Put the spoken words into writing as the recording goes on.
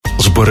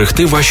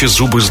Зберегти ваші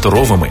зуби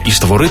здоровими і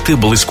створити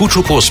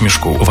блискучу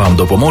посмішку вам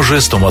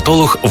допоможе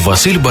стоматолог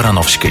Василь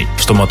Барановський.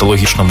 В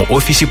стоматологічному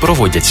офісі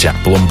проводяться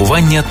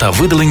пломбування та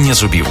видалення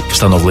зубів,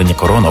 встановлення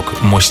коронок,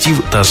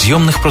 мостів та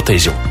зйомних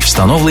протезів,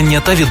 встановлення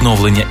та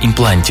відновлення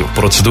імплантів,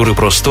 процедури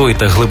простої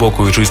та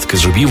глибокої чистки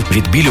зубів,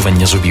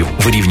 відбілювання зубів,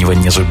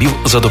 вирівнювання зубів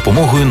за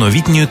допомогою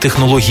новітньої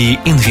технології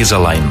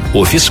Invisalign.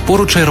 Офіс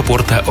поруч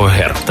аеропорта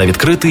Огер та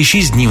відкритий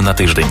 6 днів на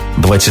тиждень.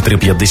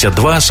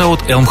 2352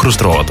 South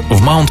Elmhurst Road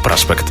в Маунт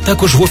Проспект.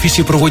 Також в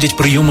офісі проводять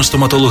прийоми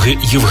стоматологи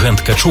Євген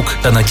Ткачук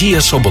та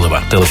Надія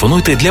Соболева.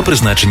 Телефонуйте для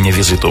призначення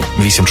візиту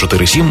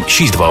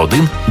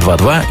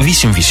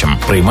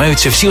 847-621-2288.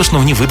 Приймаються всі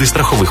основні види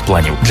страхових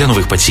планів. Для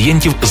нових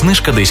пацієнтів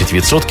знижка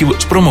 10%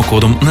 з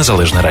промокодом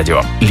 «Незалежне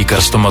радіо».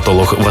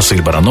 Лікар-стоматолог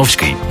Василь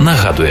Барановський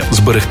нагадує,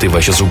 зберегти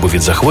ваші зуби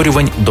від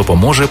захворювань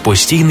допоможе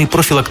постійний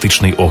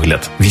профілактичний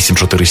огляд.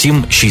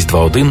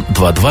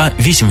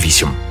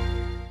 847-621-2288.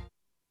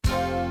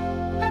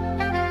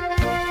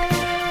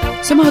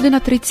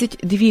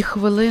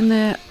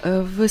 7:32.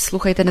 Ви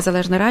слухаєте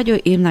 «Незалежне радіо»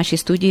 і в нашій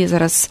студії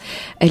зараз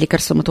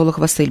лікар-стоматолог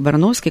Василь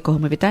Барановський, кого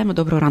ми вітаємо.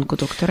 Доброго ранку,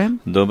 докторе.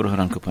 Доброго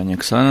ранку, пані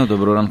Оксано.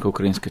 Доброго ранку,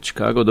 українська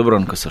Чикаго. Доброго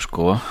ранку,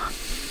 Сашко.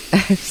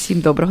 Всім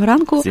доброго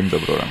ранку. Всім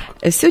доброго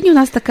ранку. Сьогодні у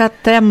нас така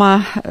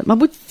тема,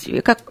 мабуть,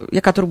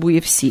 яка турбує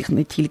всіх,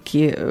 не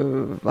тільки,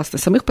 власне,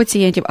 самих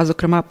пацієнтів, а,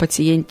 зокрема,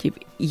 пацієнтів,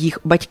 їх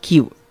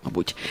батьків,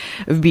 мабуть,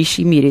 в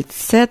більшій мірі.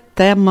 Це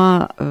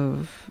тема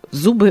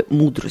зуби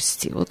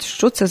мудрості. От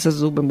що це за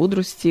зуби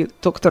мудрості,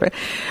 докторе?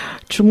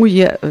 Чому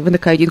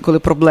виникають інколи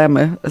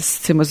проблеми з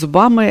цими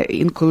зубами?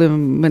 Інколи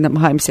ми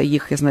намагаємося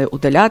їх, я знаю,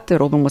 удаляти,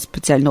 робимо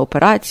спеціальну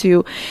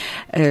операцію.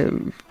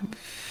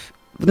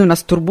 Вони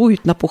нас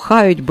турбують,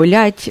 напухають,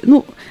 болять.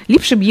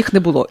 Ліпше б їх не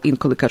було,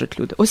 інколи кажуть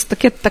люди. Ось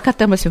така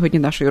тема сьогодні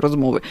нашої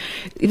розмови.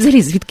 І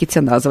взагалі, звідки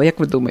ця назва? Як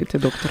ви думаєте,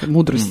 доктор,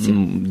 мудрості?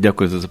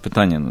 Дякую за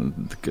запитання.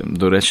 Таке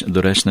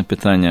доречне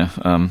питання.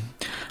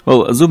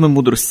 Зуби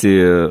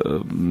мудрості,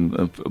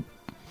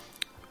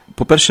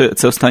 по-перше,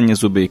 це останні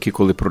зуби, які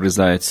коли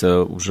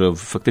прорізаються вже в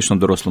фактично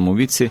дорослому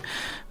віці.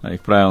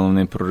 Як правило,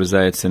 вони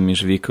прорізаються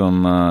між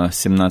віком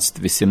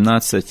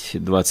 17-18,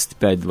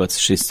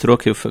 25-26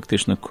 років,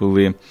 фактично,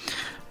 коли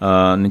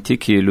не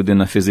тільки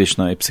людина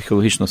фізично, а й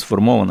психологічно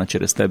сформована,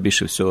 через те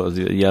більше всього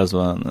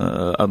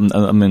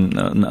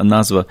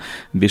назва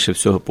більше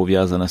всього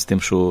пов'язана з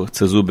тим, що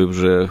це зуби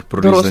вже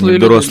прорізані в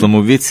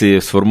дорослому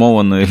віці,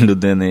 сформованої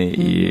людини,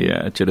 і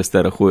через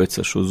те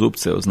рахується, що зуб –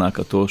 це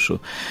ознака того, що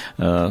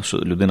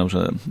людина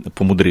вже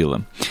помудріла.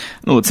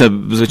 Це,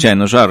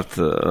 звичайно, жарт,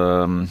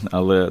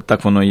 але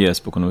так воно є,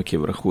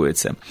 споконвіків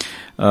рахується.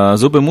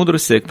 Зуби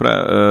мудрості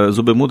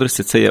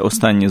 – це є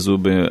останні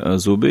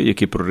зуби,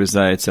 які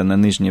прорізаються на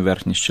нижній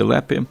верхній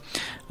щелепі,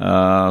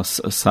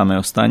 саме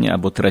останні,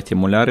 або треті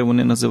моляри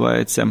вони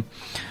називаються.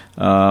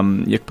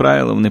 Як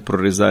правило, вони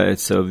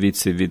прорізаються в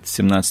віці від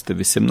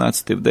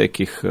 17-18, в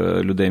деяких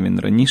людей він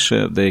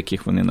раніше, в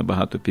деяких вони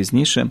набагато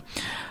пізніше.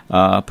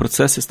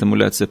 Процеси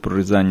стимуляції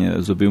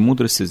прорізання зубів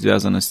мудрості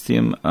зв'язано з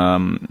тим,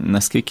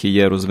 наскільки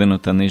є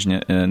розвинута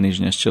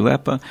нижня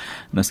щелепа,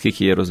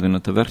 наскільки є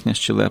розвинута верхня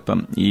щелепа,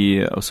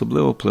 і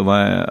особливо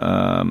впливає,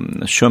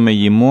 що ми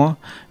їмо,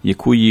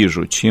 яку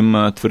їжу.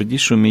 Чим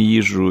твердішу ми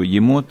їжу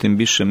їмо, тим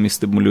більше ми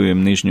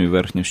стимулюємо нижню і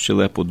верхню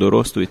щелепу до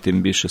росту, і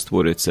тим більше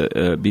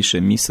створюється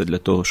більше місця для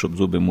того, щоб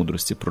зуби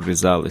мудрості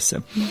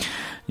прорізалися.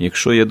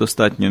 Якщо є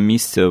достатньо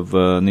місця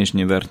в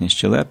нижній верхній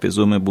щелепі,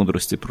 зуби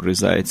мудрості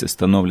прорізаються,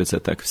 становляться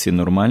так всі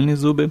нормальні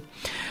зуби.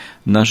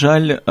 На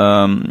жаль,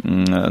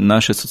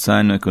 наше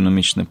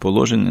соціально-економічне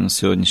положення на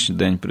сьогоднішній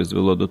день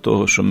призвело до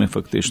того, що ми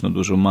фактично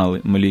дуже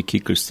малій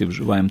кількості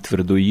вживаємо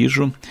тверду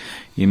їжу,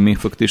 і ми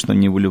фактично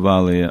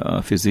нівелювали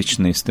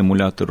фізичний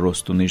стимулятор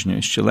росту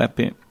нижньої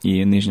щелепи,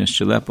 і нижня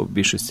щелепа в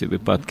більшості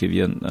випадків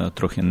є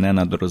трохи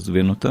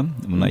ненадорозвинута,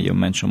 вона є в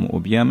меншому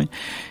об'ємі,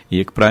 і,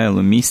 як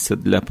правило, місця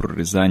для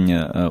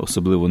прорізання,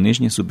 особливо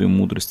нижніх зубів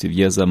мудрості,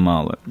 є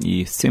замало.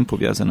 І з цим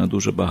пов'язано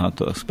дуже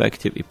багато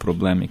аспектів і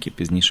проблем, які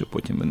пізніше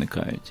потім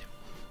виникають.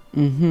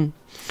 Угу.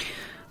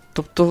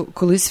 Тобто,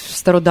 колись в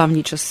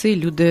стародавні часи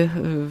люди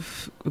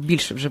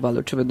більше вживали,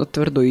 очевидно,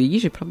 твердої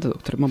їжі, правда,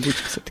 доктор?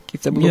 Мабуть, все-таки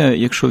це було...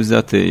 Якщо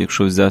взяти,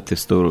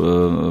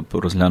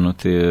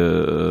 розглянути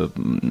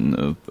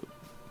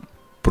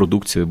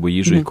продукцію або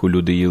їжу, яку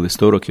люди їли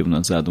 100 років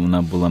назад,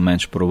 вона була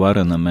менш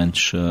проварена,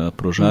 менш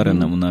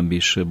прожарена, вона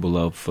більше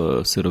була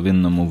в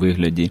сировинному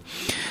вигляді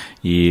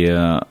і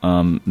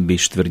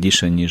більш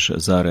твердіша, ніж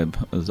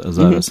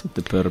зараз.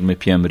 Тепер ми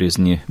п'ємо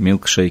різні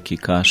мілкшейки,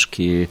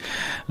 кашки,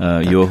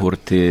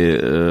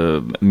 йогурти,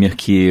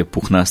 м'які,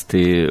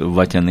 пухнасті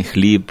ватяний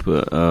хліб,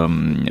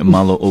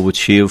 мало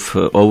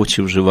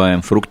овочів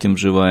вживаємо, фруктів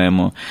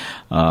вживаємо,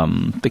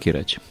 такі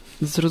речі.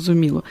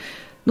 Зрозуміло.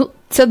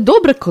 Це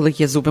добре, коли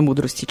є зуби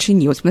мудрості, чи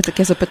ні? Ось мене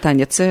таке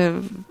запитання.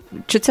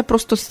 Чи це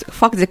просто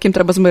факт, з яким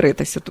треба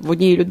змиритися? В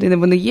однієї людини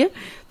вони є,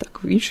 так,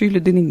 в іншої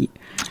людини ні.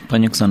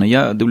 Пані Оксано,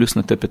 я дивлюсь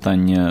на те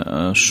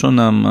питання, що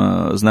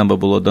нам з неба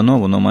було дано,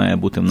 воно має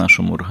бути в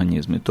нашому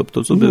організмі.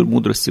 Тобто зуби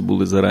мудрості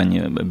були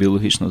зарані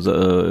біологічно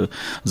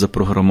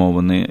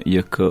запрограмовані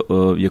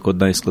як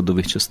одна із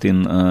складових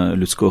частин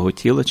людського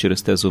тіла.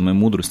 Через те зуби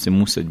мудрості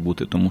мусять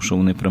бути, тому що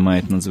вони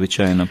приймають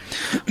надзвичайно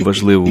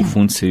важливу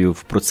функцію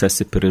в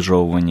процесі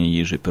пережовування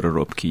їжі,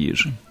 переробки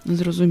їжі.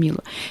 Зрозуміло.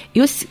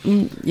 І ось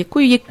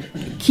якою є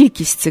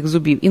кількість цих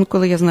зубів?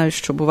 Інколи я знаю,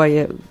 що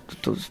буває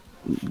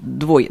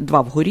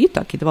два вгорі,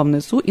 так, і два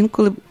внизу.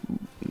 Інколи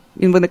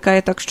він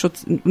виникає так, що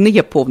не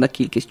є повна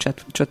кількість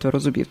 4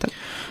 зубів, так?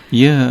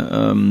 Є,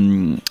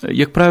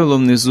 як правило,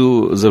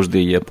 внизу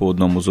завжди є по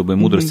одному зубі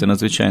мудрості.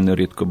 Надзвичайно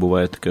рідко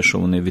буває таке, що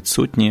вони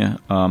відсутні.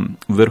 А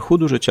вверху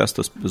дуже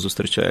часто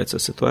зустрічається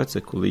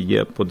ситуація, коли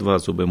є по 2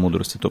 зуби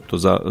мудрості, тобто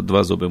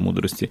 2 зуби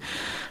мудрості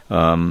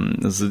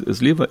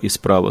зліва і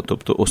справа.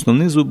 Тобто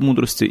основний зуб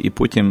мудрості і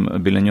потім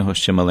біля нього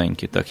ще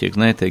маленький. Так, як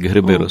знаєте, як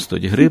гриби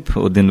ростуть. Гриб,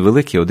 один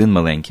великий, один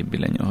маленький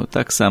біля нього.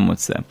 Так само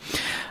це.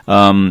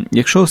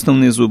 Якщо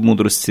основний зуб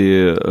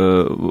мудрості,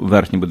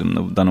 верхній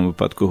будемо в даному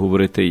випадку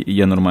говорити,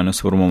 є нормально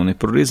сформований,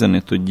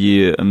 прорізаний,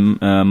 тоді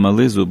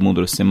малий зуб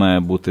мудрості має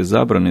бути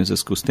забраний в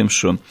зв'язку з тим,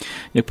 що,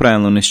 як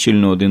правило, не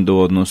щільно один до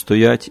одного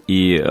стоять,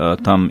 і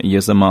там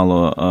є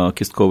замало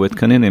кісткової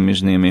тканини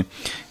між ними,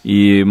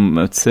 і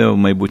це в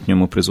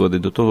майбутньому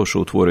призводить до того,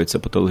 що утворюється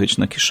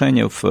патологічна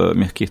кишеня в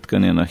м'яких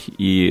тканинах,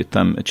 і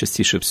там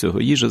частіше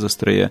всього їжа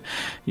застряє,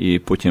 і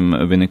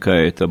потім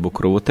виникає або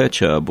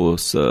кровотеча, або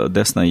з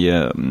десна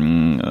є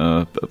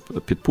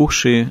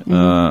підпухші,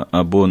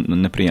 або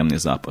неприємний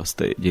запах з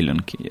тієї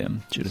ділянки є.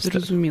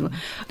 Зрозуміло.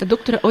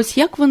 Докторе, ось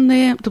як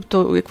вони,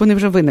 тобто, як вони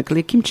вже виникли,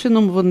 яким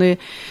чином вони,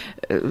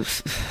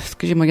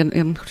 скажімо, я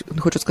не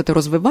хочу сказати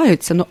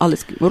розвиваються, але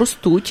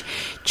ростуть?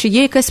 Чи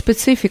є якась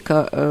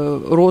специфіка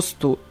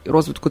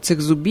розвитку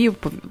цих зубів,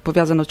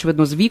 пов'язана,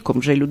 очевидно, з віком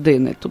вже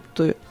людини?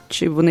 Тобто,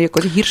 чи вони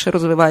якось гірше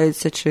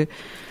розвиваються, чи...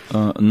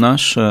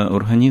 Наш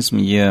організм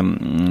є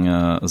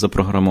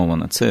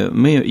запрограмований.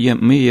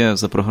 Ми є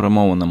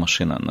запрограмована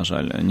машина, на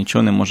жаль.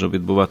 Нічого не може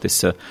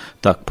відбуватися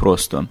так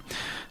просто.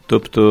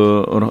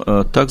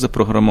 Тобто, так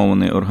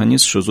запрограмований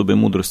організм, що зуби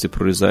мудрості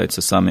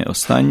прорізаються саме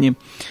останні,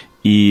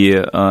 і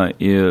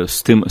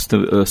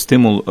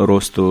стимул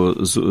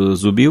росту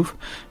зубів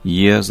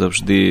є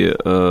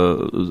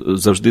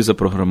завжди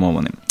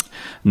запрограмованим.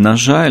 На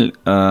жаль,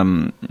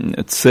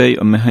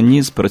 цей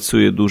механізм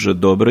працює дуже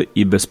добре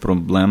і без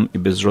проблем, і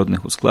без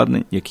жодних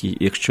ускладнень,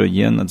 якщо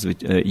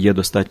є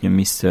достатньо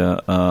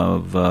місця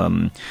в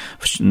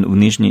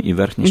нижній і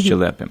верхній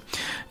щелепі.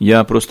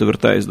 Я просто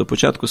вертаюсь до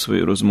початку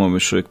своєї розмови,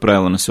 що, як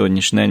правило, на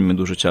сьогоднішній день ми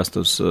дуже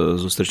часто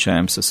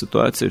зустрічаємося з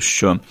ситуацією,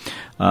 що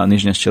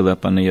нижня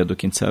щелепа не є до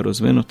кінця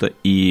розвинута,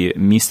 і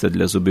місця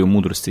для зубів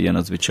мудрості є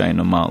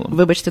надзвичайно мало.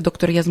 Вибачте,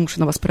 доктор, я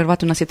змушена вас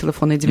перервати, у нас є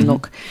телефонний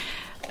дзвінок.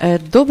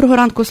 Доброго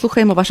ранку,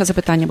 слухаємо ваше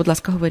запитання, будь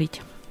ласка,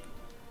 говоріть.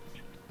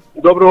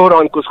 Доброго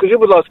ранку. Скажіть,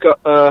 будь ласка,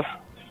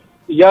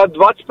 я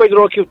 25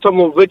 років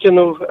тому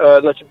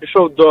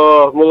пішов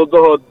до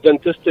молодого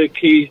дентиста,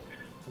 який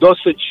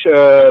досить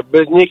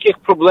без ніяких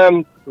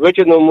проблем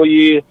витягнув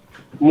мої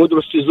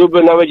мудрості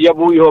зуби. Навіть я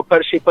був його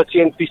перший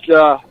пацієнт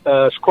після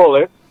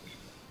школи.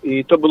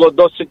 І то було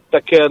досить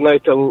таке,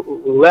 знаєте,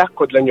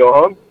 легко для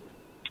нього.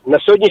 На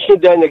сьогоднішній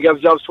день, як я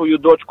взяв свою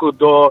дочку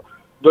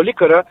до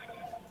лікаря,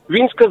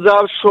 він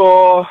сказав,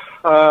 що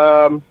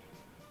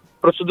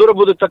процедура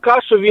буде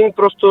така, що він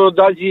просто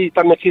дасть їй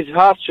там якийсь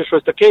газ чи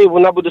щось таке, і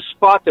вона буде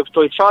спати в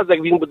той час,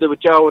 як він буде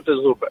витягувати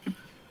зуби.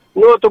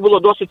 Ну, це було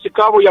досить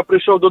цікаво. Я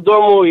прийшов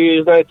додому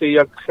і, знаєте,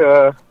 як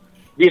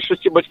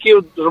більшості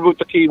батьків, зробив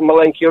такий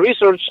маленький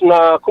ресерч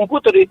на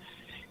комп'ютері,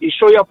 і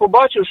що я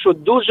побачив, що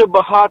дуже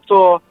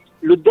багато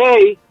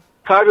людей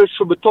кажуть,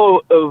 щоб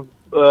то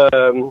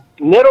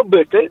не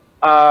робити,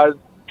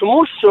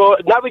 тому що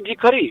навіть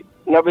лікарі,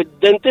 навіть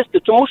дентисти,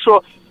 тому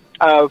що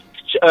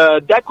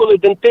деколи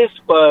дентист,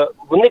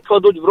 вони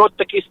кладуть в рот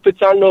такий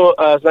спеціально,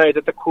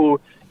 знаєте,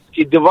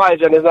 такий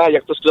девайс, я не знаю,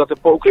 як то сказати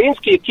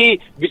по-українськи, який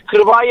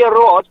відкриває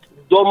рот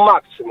до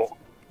максимуму.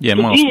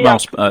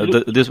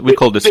 We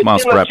call this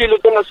mouse wrap.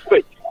 Людина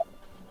спить.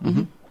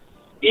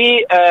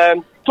 І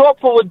то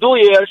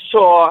поводує,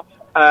 що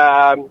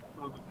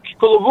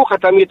коло вуха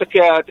там є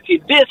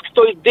такий диск,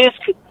 той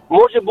диск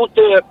може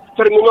бути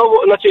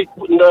терміново, значить,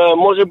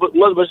 може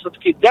бути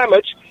такий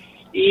демедж,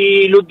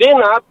 і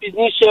людина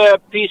пізніше,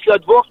 після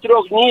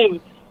 2-3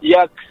 днів,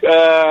 як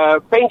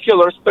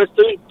painkillers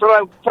перестають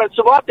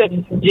працювати,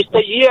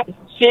 дістає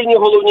сильні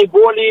головні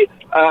болі,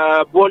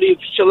 болі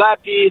в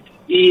щелепі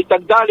і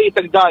так далі, і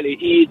так далі.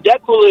 І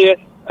деколи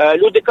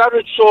люди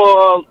кажуть, що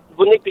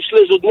вони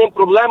пішли з одним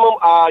проблемом,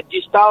 а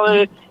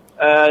дістали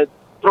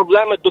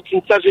проблеми до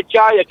кінця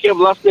життя, яке,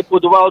 власне,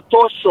 подавало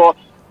то, що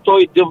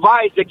той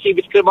девайс, який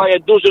відкриває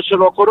дуже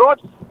широко рот,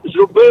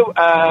 зробив,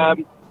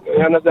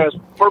 я не знаю,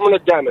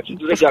 permanent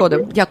damage.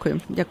 Пошкодив.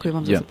 Дякую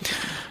вам за запитання.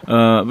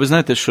 Ви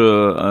знаєте, що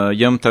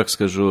я вам так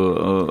скажу,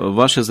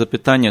 ваше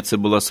запитання – це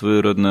було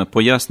своєрідне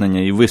пояснення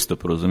і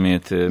виступ,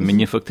 розумієте.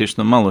 Мені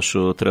фактично мало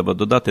що треба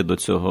додати до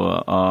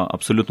цього,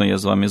 абсолютно я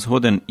з вами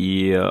згоден.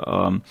 І,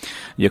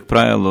 як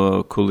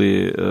правило,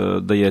 коли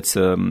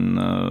дається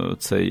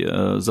цей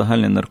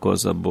загальний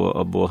наркоз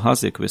або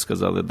газ, як ви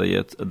сказали,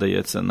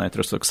 дається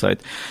nitrous oxide,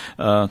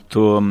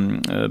 то,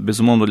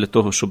 безумовно, для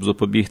того, щоб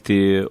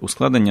запобігти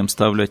ускладненням,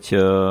 ставлять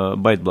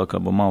bite-block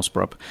або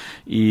mouth-prop.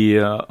 І,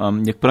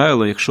 як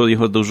правило, якщо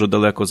його дуже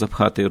далеко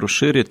запхати і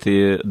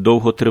розширити,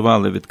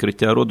 довготривале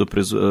відкриття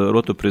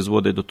роту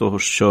призводить до того,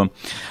 що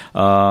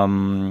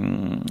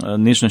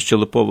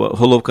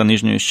головка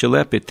нижньої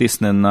щелепи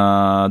тисне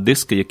на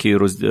диск, який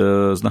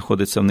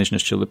знаходиться в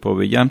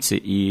нижньощелеповій ямці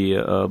і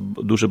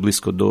дуже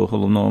близько до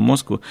головного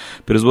мозку,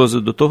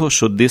 призводить до того,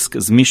 що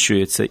диск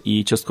зміщується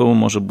і частково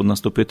може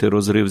наступити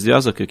розрив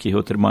зв'язок, який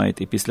його тримає,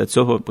 і після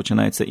цього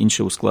починається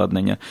інше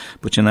ускладнення.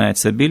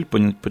 Починається біль,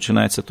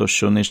 починається те,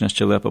 що нижня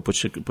щелепа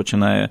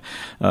починає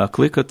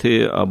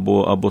кликати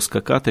або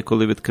скакати,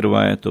 коли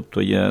відкриває,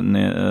 тобто є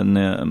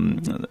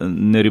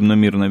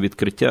нерівномірне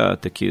відкриття, а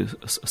такі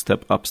step-up,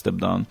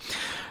 step-down.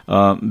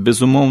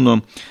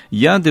 Безумовно,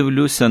 я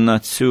дивлюся на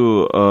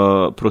цю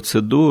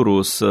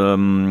процедуру,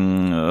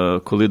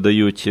 коли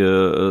дають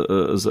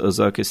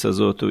закись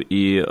азоту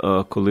і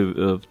коли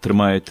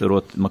тримають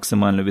рот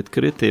максимально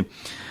відкритий.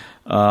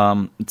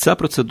 Ця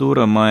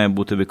процедура має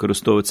бути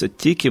використовуватися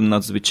тільки в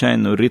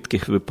надзвичайно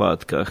рідких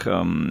випадках.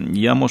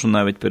 Я можу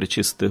навіть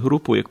перечислити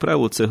групу. Як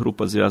правило, це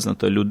група зв'язана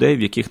людей,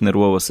 в яких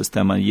нервова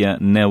система є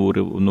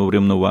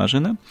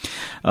неурівноважена,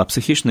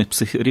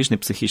 різні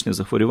психічні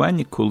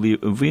захворювання, коли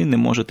ви не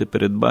можете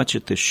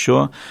передбачити,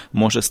 що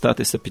може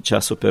статися під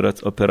час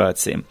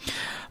операції.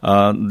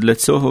 Для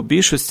цього в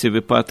більшості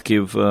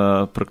випадків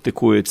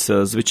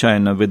практикується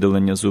звичайне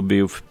видалення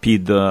зубів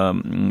під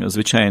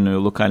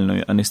звичайною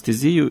локальною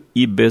анестезією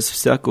і без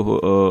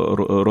всякого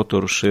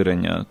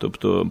роторозширення.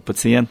 Тобто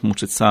пацієнт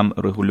мусить сам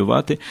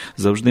регулювати.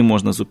 Завжди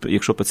можна,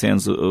 якщо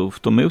пацієнт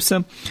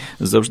втомився,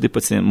 завжди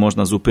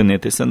можна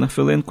зупинитися на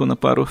хвилинку, на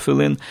пару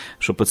хвилин,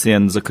 щоб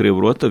пацієнт закрив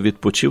рота,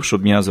 відпочив,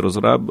 щоб м'яз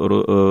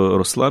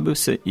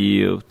розслабився,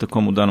 і в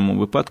такому даному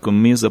випадку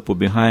ми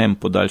запобігаємо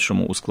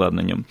подальшому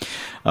ускладненню.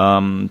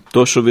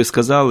 То, що ви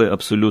сказали,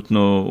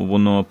 абсолютно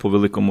воно по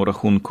великому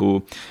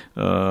рахунку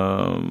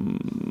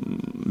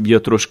є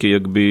трошки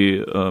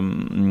якби,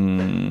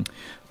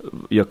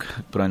 як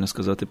правильно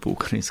сказати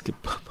по-українськи,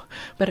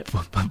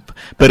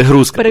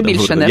 перегрузка.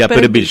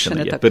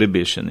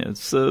 Перебільшене.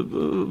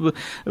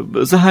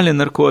 Загальний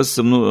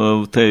наркоз,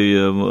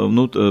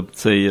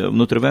 цей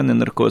внутрівенний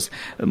наркоз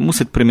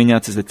мусить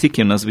примінятися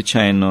тільки в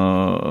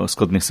надзвичайно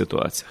складних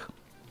ситуаціях.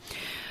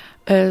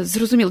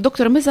 Зрозуміло.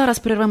 Доктор, ми зараз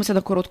перервемося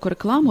на коротку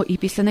рекламу і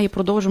після неї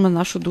продовжимо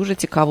нашу дуже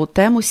цікаву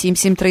тему.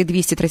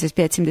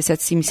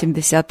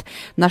 773-235-77-70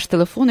 наш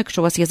телефон.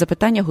 Якщо у вас є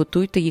запитання,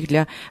 готуйте їх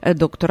для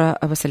доктора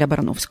Василя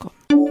Барановського.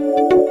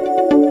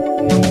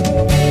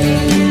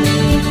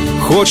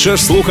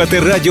 Хочеш слухати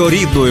радіо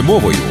рідною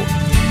мовою?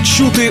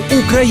 Чути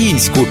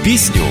українську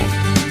пісню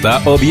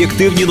та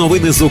об'єктивні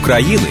новини з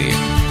України?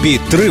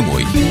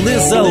 Підтримуй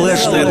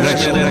Незалежне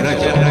радіо.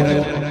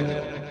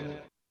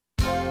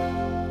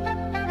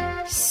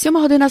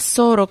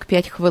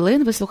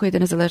 7:45. Ви слухаєте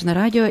Незалежне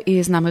радіо,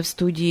 і з нами в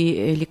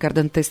студії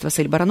лікар-дентист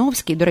Василь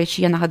Барановський. До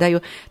речі, я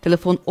нагадаю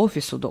телефон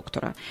офісу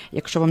доктора,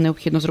 якщо вам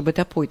необхідно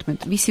зробити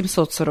апойтмент.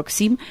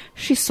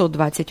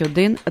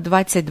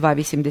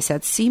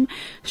 847-621-2287.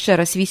 Ще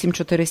раз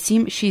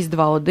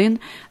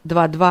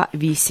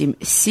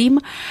 847-621-2287.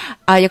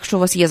 А якщо у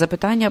вас є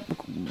запитання,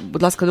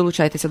 будь ласка,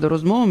 долучайтеся до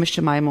розмови. Ми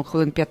ще маємо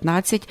хвилин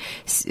 15.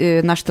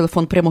 Наш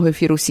телефон прямого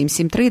ефіру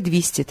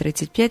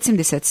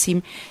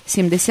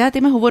 773-235-77-70.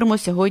 І ми говоримо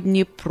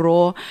сьогодні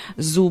про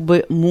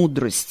зуби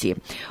мудрості.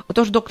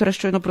 Отож, доктора,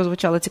 щойно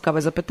прозвучало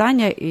цікаве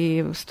запитання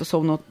і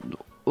стосовно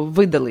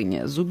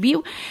видалення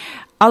зубів.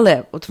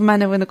 Але от в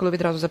мене виникло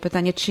відразу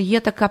запитання, чи є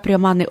така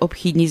пряма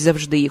необхідність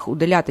завжди їх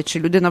удаляти? Чи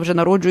людина вже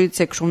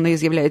народжується, якщо в неї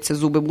з'являються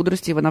зуби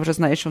мудрості, вона вже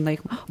знає, що вона їх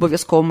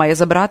обов'язково має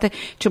забрати?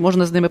 Чи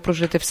можна з ними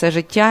прожити все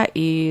життя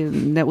і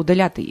не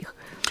удаляти їх?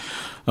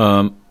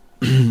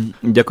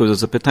 Дякую за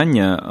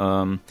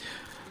запитання.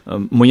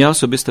 Моя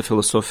особиста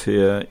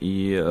філософія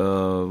і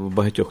в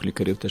багатьох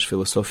лікарів теж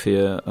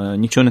філософія,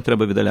 нічого не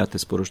треба видаляти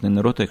з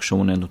порожнини рота, якщо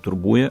воно не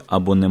турбує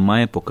або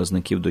немає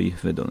показників до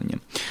їх видалення.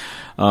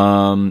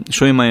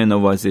 Що я маю на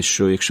увазі,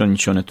 що якщо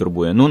нічого не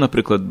турбує? Ну,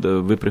 наприклад,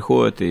 ви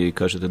приходите і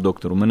кажете,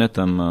 доктор, у мене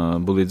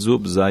там болить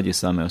зуб ззаді,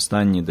 саме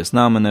останній,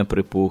 десна мене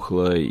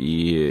припухла,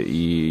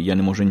 і я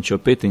не можу нічого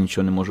пити,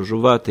 нічого не можу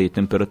жувати, і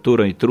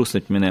температура, і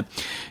трусить мене.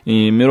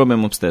 І ми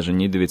робимо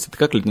обстеження, і дивіться,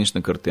 така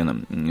клінічна картина.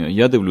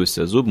 Я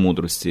дивлюся, зуб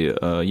мудрості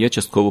є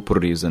частково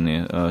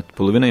прорізаний,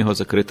 половина його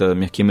закрита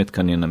м'якими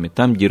тканинами,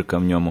 там дірка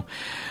в ньому.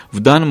 В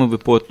даному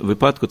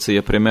випадку це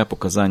є пряме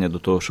показання до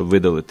того, щоб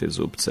видалити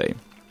зуб цей.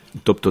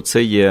 Тобто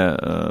це є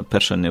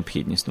перша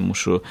необхідність, тому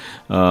що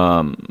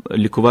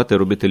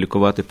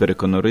робити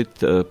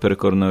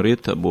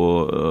перикорнорит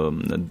або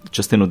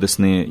частину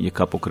десни,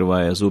 яка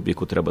покриває зуб,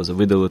 яку треба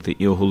видалити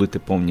і оголити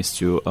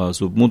повністю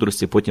зуб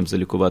мудрості, потім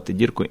залікувати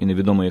дірку, і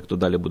невідомо, як то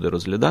далі буде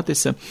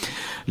розглядатися.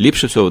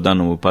 Ліпше всього в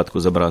даному випадку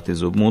забрати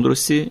зуб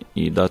мудрості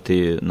і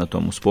дати на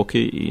тому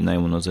спокій, і най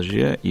воно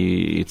зажиє,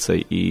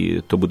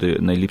 і то буде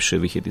найліпший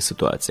вихід із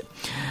ситуації.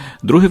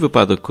 Другий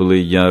випадок, коли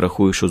я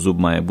рахую, що зуб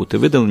має бути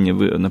видалений,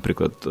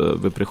 наприклад,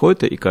 ви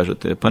приходите і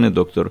кажете: пане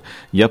доктор,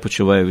 я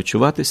почуваю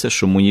відчуватися,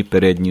 що мої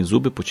передні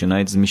зуби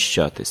починають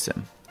зміщатися.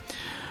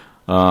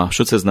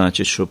 Що це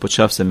значить? Що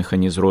почався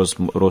механізм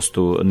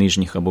росту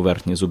нижніх або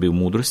верхніх зубів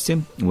мудрості.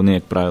 Вони,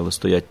 як правило,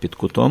 стоять під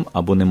кутом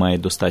або не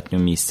мають достатньо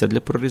місця для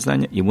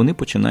прорізання, і вони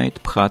починають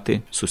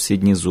пхати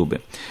сусідні зуби.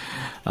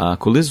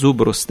 Коли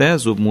зуб росте,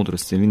 зуб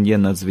мудрості,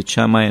 він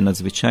має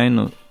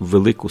надзвичайно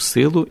велику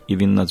силу, і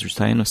він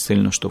надзвичайно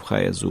сильно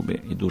штовхає зуби.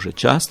 І дуже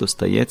часто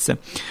стається,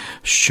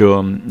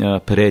 що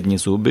передні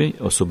зуби,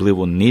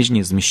 особливо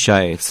нижні,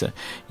 зміщаються,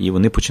 і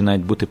вони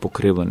починають бути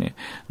покривлені.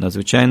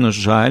 Надзвичайно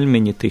жаль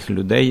мені тих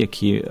людей,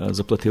 які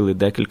заплатили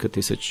декілька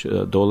тисяч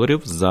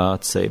доларів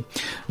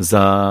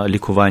за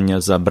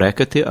лікування, за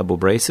брекети, або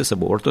braces,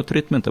 або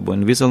ортотритмент, або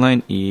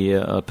Invisalign, і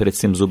перед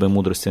цим зуби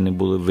мудрості не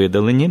були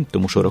видалені,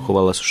 тому що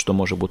рахувалося, що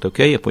може бути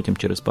окей, а потім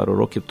через пару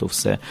років то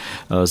все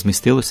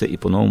змістилося, і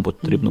по-новому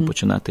потрібно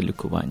починати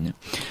лікування.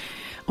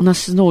 У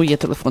нас знову є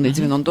телефонний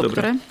дзвінок,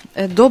 докторе.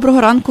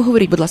 Доброго ранку,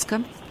 говоріть, будь ласка.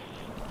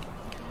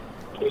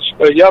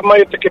 Я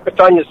маю таке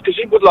питання.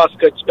 Скажіть, будь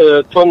ласка,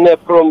 то не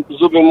про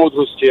зуби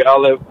мудрості,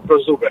 але про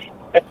зуби.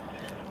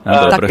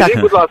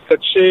 Скажіть, будь ласка,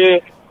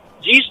 чи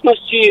в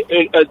дійсності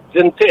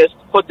дентист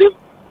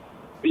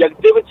як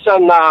дивиться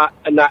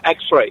на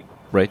X-ray,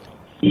 right,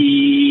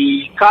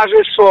 і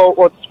каже, що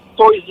от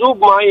той зуб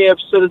має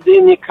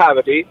всередині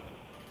cavity,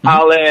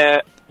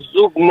 але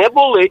зуб не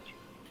болить,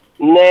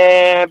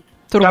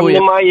 там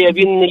немає,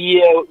 він не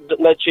є,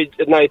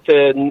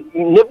 знаєте,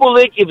 не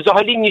болить, і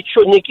взагалі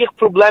ніяких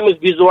проблем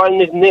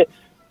візуальних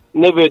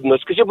не видно.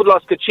 Скажіть, будь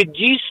ласка, чи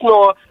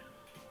дійсно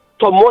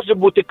то може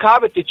бути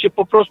cavity, чи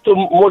просто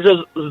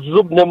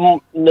зуб не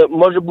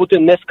може бути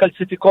не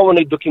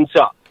скальцифікований до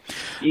кінця?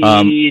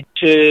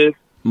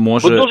 Бо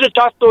дуже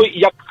часто,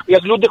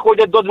 як люди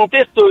ходять до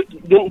дентисту,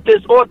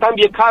 там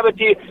є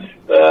cavity,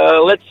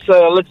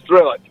 let's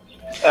drill it.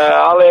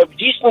 Але в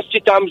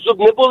дійсності там зуб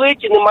не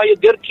болить, немає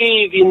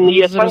дирки, він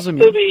є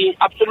сенситивний,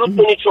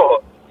 абсолютно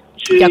нічого.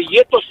 Чи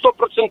є то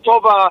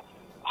 100%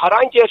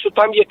 гарантія, що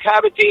там є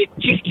cavity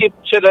тільки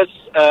через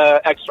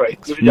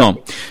X-ray?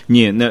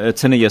 Ні,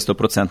 це не є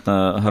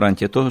 100%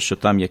 гарантія того, що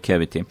там є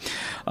cavity.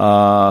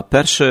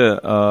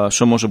 Перше,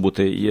 що може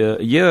бути,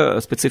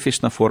 є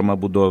специфічна форма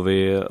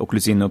будови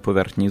оклюзійної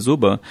поверхні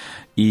зуба,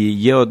 і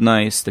є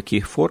одна із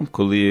таких форм,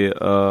 коли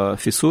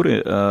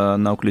фісури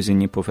на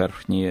оклюзійній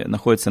поверхні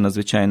знаходяться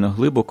надзвичайно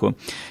глибоко,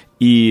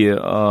 і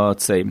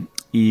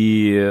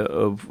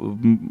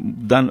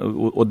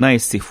одна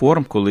із цих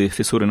форм, коли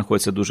фісури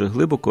знаходяться дуже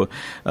глибоко,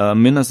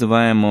 ми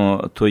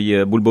називаємо, то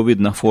є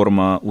бульбовидна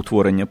форма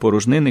утворення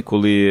порожнини,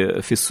 коли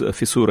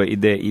фісура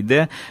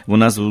іде,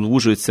 вона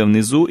звужується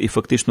внизу і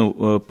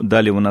фактично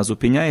далі вона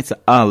зупиняється,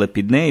 але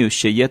під нею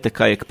ще є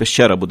така, як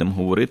пещера, будемо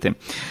говорити.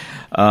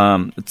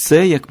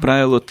 Це, як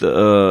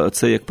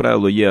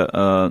правило, є,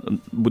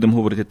 будемо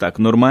говорити так,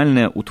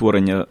 нормальне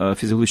утворення,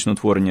 фізіологічне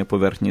утворення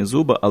поверхні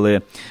зуба,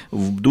 але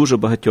в дуже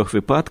багатьох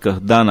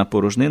випадках дана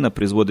порожнина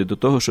призводить до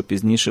того, що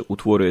пізніше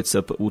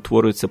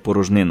утворюється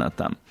порожнина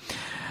там.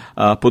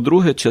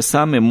 По-друге,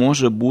 часами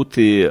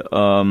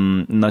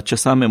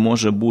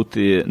може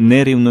бути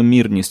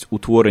нерівномірність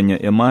утворення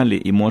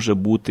емалі, і може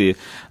бути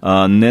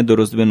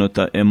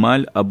недорозвинута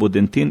емаль або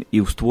дентин,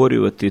 і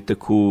створювати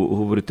таку,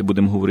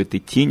 будемо говорити,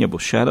 тінь або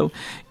shadow,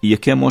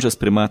 яке може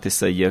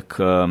сприйматися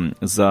як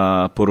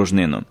за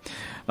порожнину.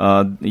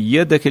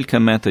 Є декілька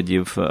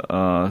методів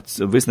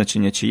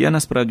визначення, чи є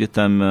насправді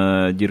там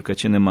дірка,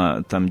 чи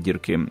нема там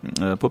дірки.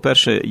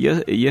 По-перше,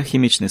 є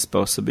хімічні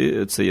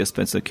способи, це є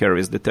Spencer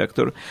Caries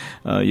детектор,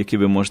 який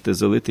ви можете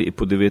залити і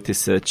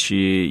подивитися, чи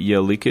є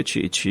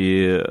leakage,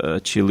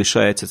 чи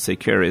лишається цей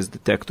Caries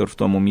детектор в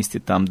тому місці,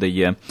 там, де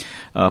є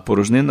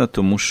порожнина,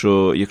 тому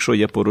що якщо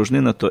є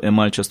порожнина, то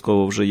емаль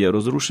частково вже є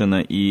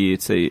розрушена, і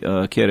цей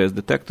Caries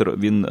детектор,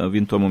 він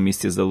в тому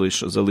місці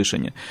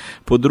залишення.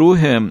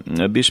 По-друге,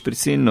 більш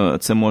прицільно,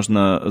 це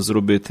можна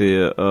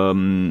зробити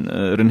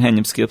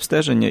рентгенівське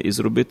обстеження і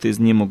зробити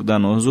знімок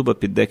даного зуба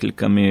під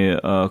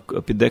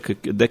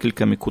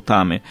декількома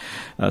кутами.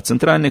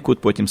 Центральний кут,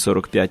 потім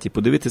 45, і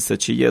подивитися,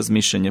 чи є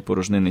зміщення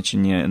порожнини, чи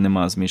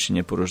нема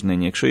зміщення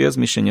порожнини. Якщо є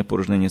зміщення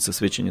порожнини, це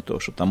свідчення того,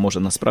 що там може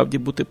насправді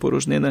бути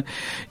порожнина.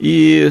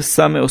 І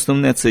саме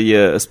основне, це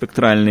є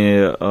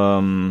спектральні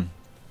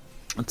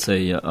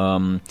цей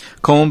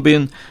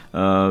комбін,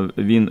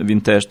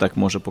 він теж так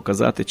може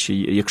показати, чи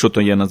якщо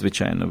то є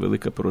надзвичайно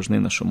велика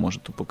порожнина, що може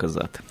то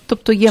показати.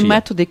 Тобто є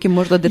методи, які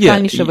можна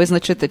детальніше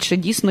визначити, чи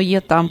дійсно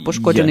є там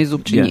пошкоджений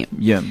зуб, чи ні?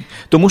 Є.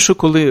 Тому що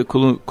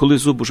коли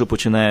зуб уже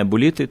починає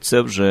боліти,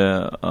 це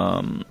вже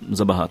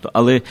забагато.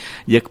 Але,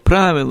 як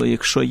правило,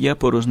 якщо є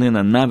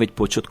порожнина, навіть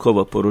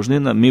початкова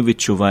порожнина, ми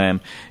відчуваємо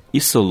і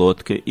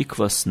солодке, і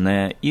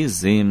квасне, і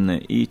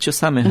зимне, і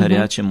часами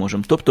гаряче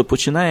можемо. Тобто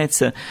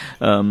починається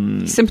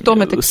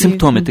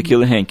симптоми такі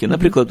легенькі.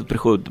 Наприклад,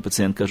 приходить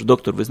пацієнт, каже: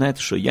 доктор, ви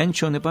знаєте, що я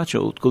нічого не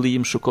бачу, от коли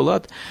їм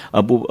шоколад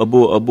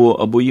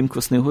або їм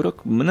квасний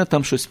огірок, мене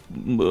там щось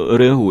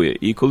реагує.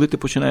 І коли ти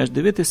починаєш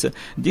дивитися,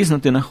 дійсно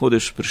ти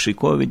знаходиш в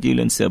пришийковій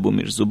ділянці або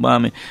між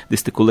зубами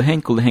десь таку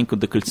легеньку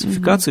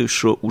декальцифікацію,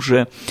 що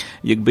вже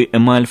якби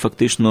емаль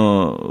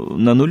фактично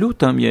на нулю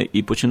там є,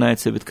 і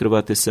починається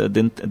відкриватися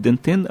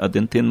дентин, а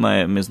дентин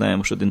має, ми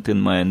знаємо, що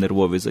дентин має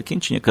нервові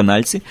закінчення,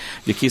 канальці,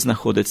 в якій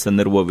знаходяться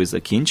нервові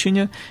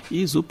закінчення,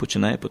 і зуб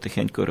починає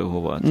потихеньку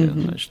реагувати.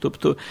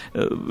 Тобто,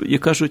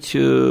 як кажуть,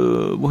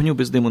 вогню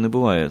без диму не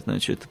буває.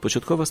 Значить,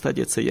 початкова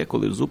стадія – це є,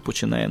 коли зуб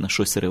починає на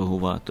щось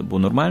реагувати. Бо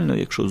нормально,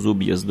 якщо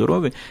зуб є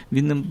здоровий,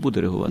 він не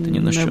буде реагувати ні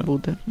на що. Не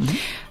буде.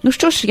 Ну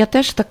що ж, я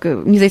теж так,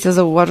 мені здається,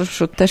 зауважу,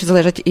 що теж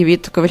залежить і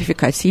від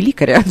кваліфікації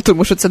лікаря,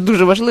 тому що це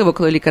дуже важливо,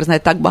 коли лікар знає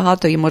так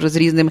багато і може з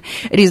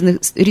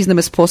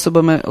різними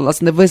способами,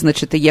 власне,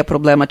 визначити, є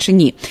проблема чи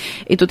ні.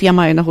 І тут я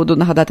маю нагоду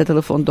нагадати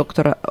телефон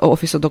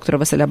офісу доктора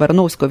Василя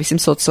Барановського,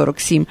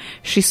 847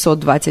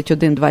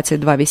 621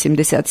 22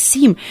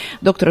 87.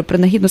 Докторе,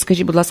 принагідно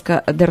скажіть, будь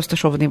ласка, де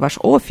розташований ваш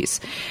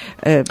офіс?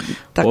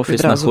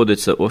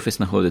 Офіс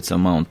знаходиться в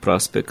Маунт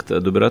Проспект.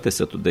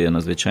 Добиратися туди є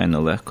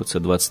надзвичайно легко. Це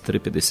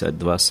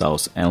 2352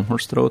 South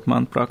Elmhurst Road,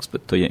 Маунт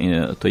Проспект.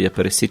 То є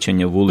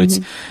пересічення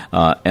вулиць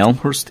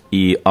Elmhurst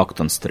і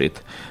Октон-стріт.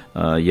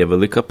 Є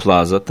велика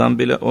плаза там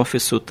біля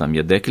офісу, там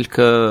є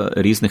декілька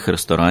різних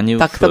ресторанів.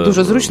 Так,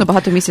 дуже зручно,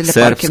 багато місця для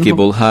паркінгу. Сербські,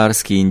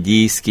 болгарські,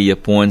 індійські,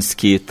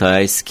 японські,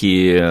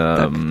 тайські,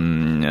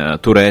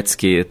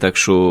 турецькі. Так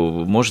що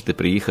можете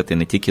приїхати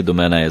не тільки до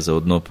мене, а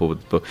заодно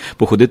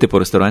походити по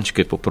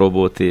ресторанчику і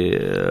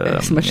попробувати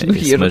смачну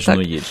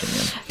їжу.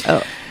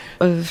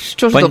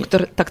 Що ж,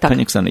 доктор, так.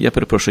 Пані Оксано, я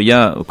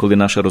перепрошую, коли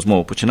наша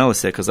розмова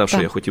починалася, я казав,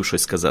 що я хотів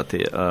щось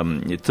сказати.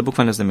 Це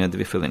буквально за мене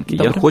 2 хвилинки.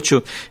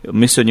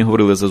 Ми сьогодні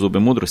говорили за зуби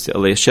мудрості,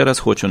 але я ще раз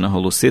хочу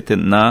наголосити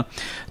на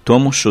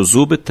тому, що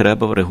зуби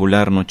треба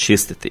регулярно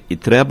чистити. І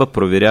треба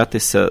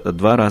провірятися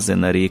 2 рази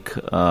на рік.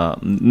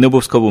 Не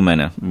обов'язково у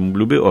мене, в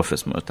будь-який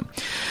офіс можете.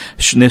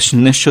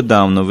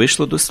 Нещодавно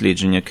вийшло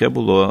дослідження, яке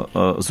було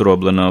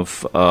зроблено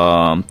в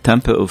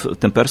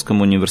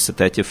Темперському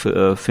університеті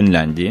в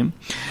Фінляндії.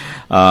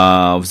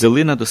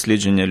 Взяли на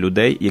дослідження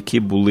людей, які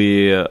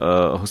були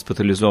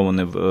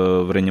госпіталізовані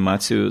в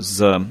реанімацію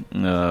з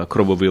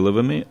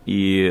крововиливами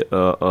і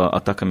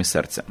атаками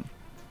серця.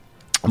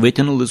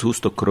 Витягнули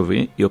згусток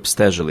крови і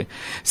обстежили.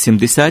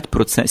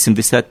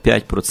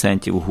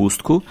 75%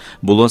 густку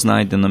було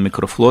знайдено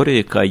мікрофлорі,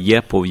 яка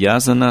є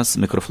пов'язана з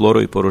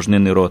мікрофлорою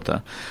порожнини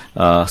рота.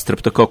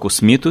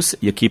 Стрептококус мітус,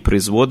 який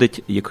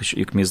призводить,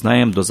 як ми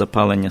знаємо, до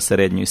запалення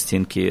середньої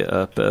стінки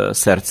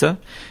серця,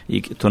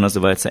 то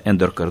називається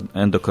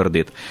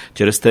ендокардит.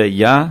 Через те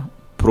я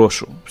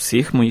прошу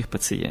всіх моїх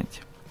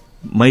пацієнтів,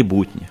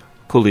 майбутніх,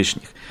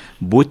 колишніх,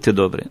 будьте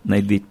добрі,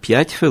 знайдіть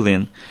 5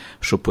 хвилин,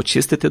 щоб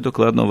почистити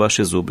докладно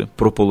ваші зуби,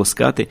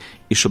 прополоскати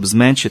і щоб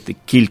зменшити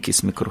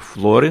кількість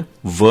мікрофлори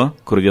в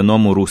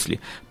кров'яному руслі.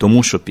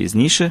 Тому що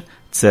пізніше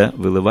це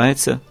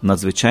виливається в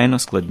надзвичайно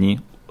складні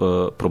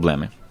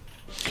проблеми.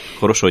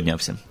 Хорошого дня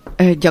всім.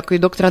 Дякую,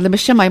 доктор, але ми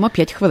ще маємо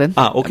 5 хвилин.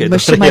 Окей. Ми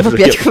ще маємо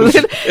 5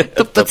 хвилин.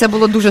 Тобто це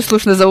було дуже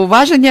слушне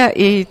зауваження,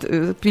 і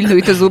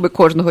пільнуйте зуби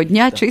кожного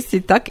дня,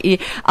 чистіть, так?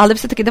 Але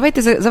все-таки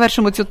давайте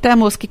завершимо цю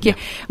тему, оскільки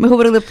ми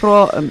говорили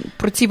про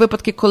ці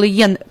випадки, коли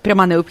є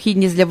пряма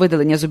необхідність для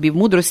видалення зубів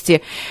мудрості,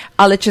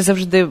 але чи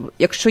завжди,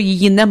 якщо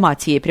її нема,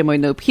 цієї прямої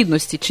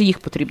необхідності, чи їх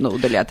потрібно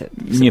удаляти?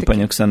 Ні,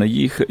 пані Оксана,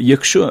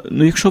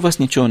 якщо вас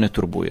нічого не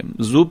турбує,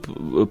 зуб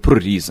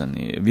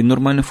прорізаний, він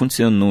нормально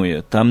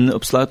функціонує, там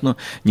абсолютно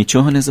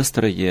нічого не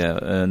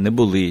застряє, не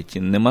болить,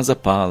 нема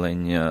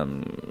запалення.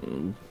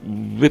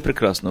 Ви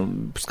прекрасно.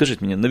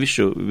 Скажіть мені,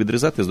 навіщо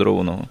відрізати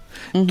здорову ногу?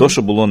 То,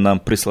 що було нам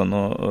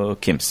прислано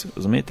кимсь,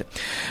 розумієте?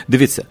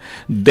 Дивіться,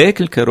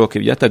 декілька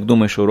років, я так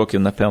думаю, що років,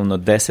 напевно,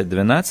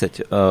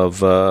 10-12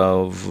 в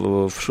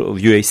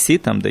UAC,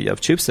 там, де я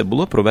вчився,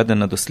 було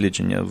проведено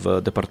дослідження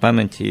в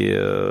департаменті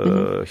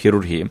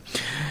хірургії.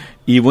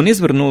 І вони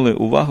звернули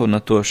увагу на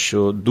те,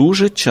 що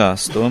дуже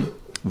часто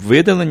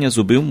видалення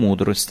зубів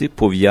мудрості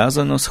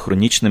пов'язано з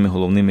хронічними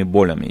головними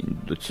болями.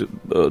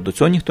 До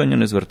цього ніхто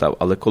не звертав.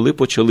 Але коли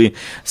почали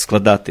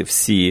складати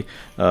всі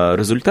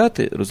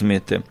результати,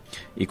 розумієте,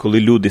 і коли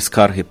люди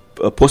скарги,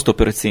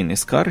 постопераційні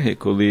скарги,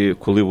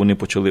 коли вони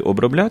почали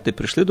обробляти,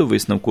 прийшли до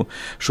висновку,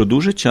 що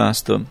дуже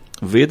часто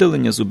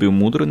видалення зубів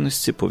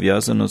мудрості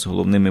пов'язано з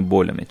головними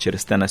болями.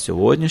 Через те на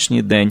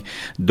сьогоднішній день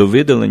до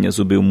видалення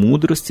зубів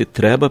мудрості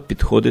треба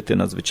підходити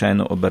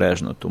надзвичайно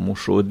обережно, тому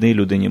що одній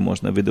людині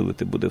можна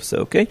видалити, буде все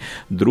окей,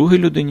 другій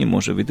людині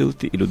може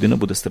видалити, і людина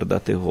буде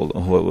страдати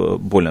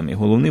болями.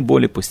 Головні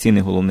болі, постійні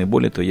головні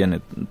болі,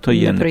 то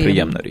є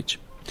неприємна річ.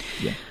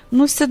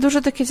 Ну, це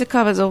дуже таке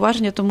цікаве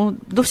зауваження, тому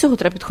до всього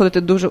треба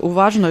підходити дуже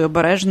уважно і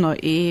обережно,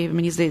 і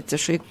мені здається,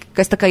 що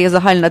якась така є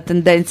загальна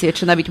тенденція,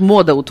 чи навіть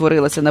мода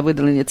утворилася на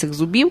видалення цих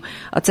зубів,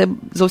 а це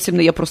зовсім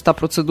не є проста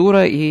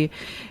процедура, і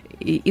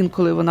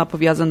інколи вона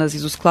пов'язана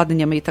з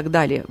ускладненнями і так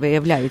далі,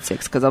 виявляється,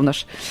 як сказав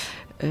наш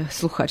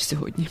слухач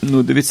сьогодні.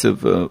 Ну, дивіться,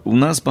 у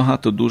нас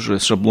багато дуже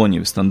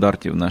шаблонів,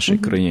 стандартів в нашій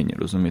країні,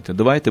 розумієте?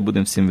 Давайте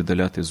будемо всім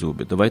видаляти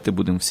зуби, давайте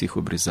будемо всіх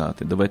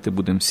обрізати, давайте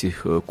будемо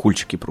всіх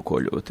кульчики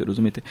проколювати,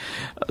 розумієте?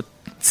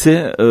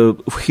 Це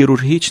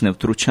хірургічне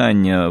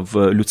втручання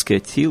в людське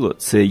тіло,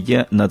 це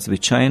є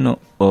надзвичайно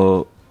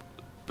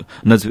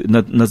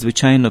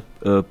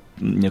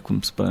як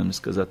вам правильно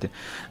сказати,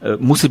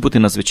 мусить бути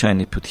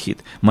надзвичайний підхід,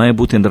 має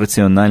бути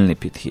раціональний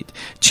підхід.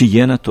 Чи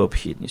є на то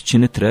обхідність, чи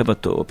не треба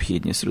то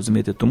обхідність,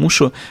 розумієте? Тому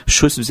що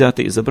щось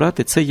взяти і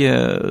забрати, це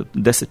є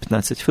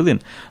 10-15 хвилин.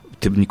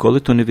 Ти ніколи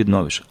то не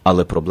відновиш,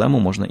 але проблему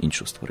можна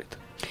іншу створити.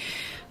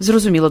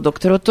 Зрозуміло,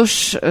 доктор.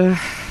 Отож,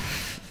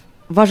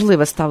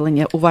 важливе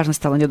ставлення, уважне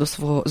ставлення до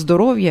свого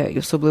здоров'я і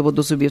особливо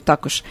до зубів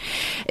також.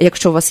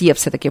 Якщо у вас є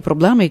все-таки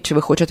проблеми, чи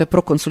ви хочете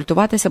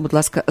проконсультуватися, будь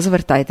ласка,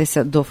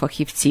 звертайтеся до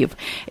фахівців.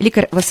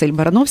 Лікар Василь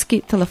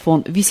Барановський,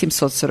 телефон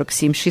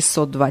 847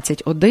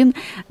 621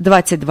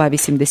 22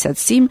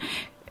 87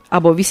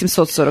 або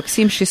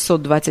 847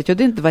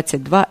 621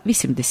 22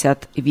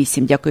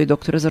 88. Дякую,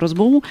 докторе, за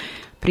розмову.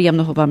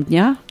 Приємного вам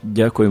дня.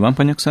 Дякую вам,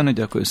 пані Оксано,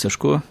 дякую,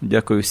 Сашко.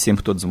 Дякую всім,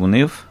 хто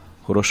дзвонив.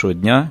 Хорошого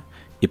дня.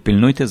 І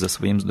пильнуйте за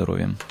своїм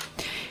здоров'ям.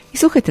 І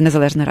слухайте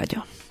Незалежне радіо.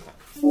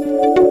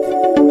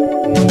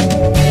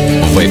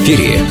 В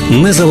ефірі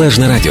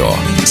Незалежне радіо.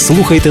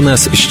 Слухайте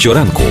нас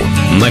щоранку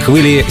на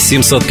хвилі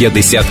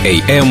 750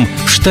 AM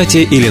в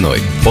штаті Ілліной.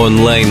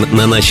 Онлайн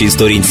на нашій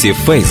сторінці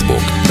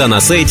Facebook та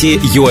на сайті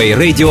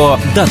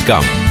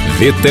uaradio.com.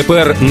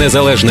 Відтепер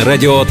Незалежне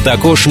радіо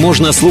також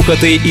можна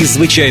слухати із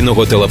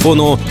звичайного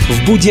телефону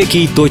в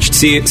будь-якій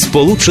точці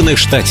Сполучених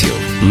Штатів.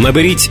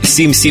 Наберіть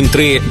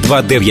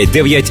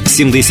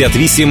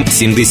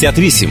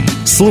 773-299-78-78.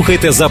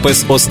 Слухайте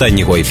запис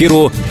останнього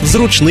ефіру в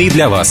зручний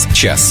для вас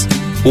час.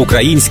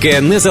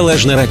 Українське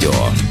Незалежне радіо.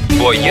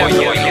 Бо я